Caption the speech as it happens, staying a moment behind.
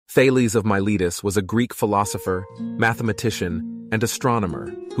Thales of Miletus was a Greek philosopher, mathematician, and astronomer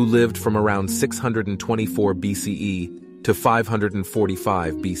who lived from around 624 BCE to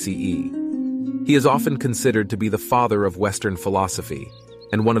 545 BCE. He is often considered to be the father of Western philosophy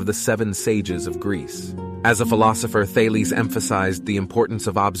and one of the 7 sages of Greece. As a philosopher, Thales emphasized the importance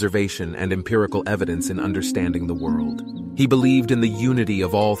of observation and empirical evidence in understanding the world. He believed in the unity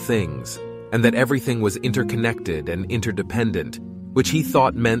of all things and that everything was interconnected and interdependent, which he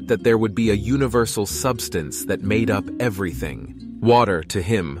thought meant that there would be a universal substance that made up everything. Water, to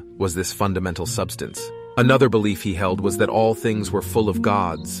him, was this fundamental substance. Another belief he held was that all things were full of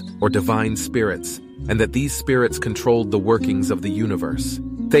gods, or divine spirits, and that these spirits controlled the workings of the universe.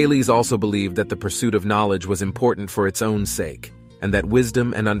 Thales also believed that the pursuit of knowledge was important for its own sake, and that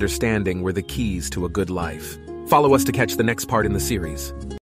wisdom and understanding were the keys to a good life. Follow us to catch the next part in the series.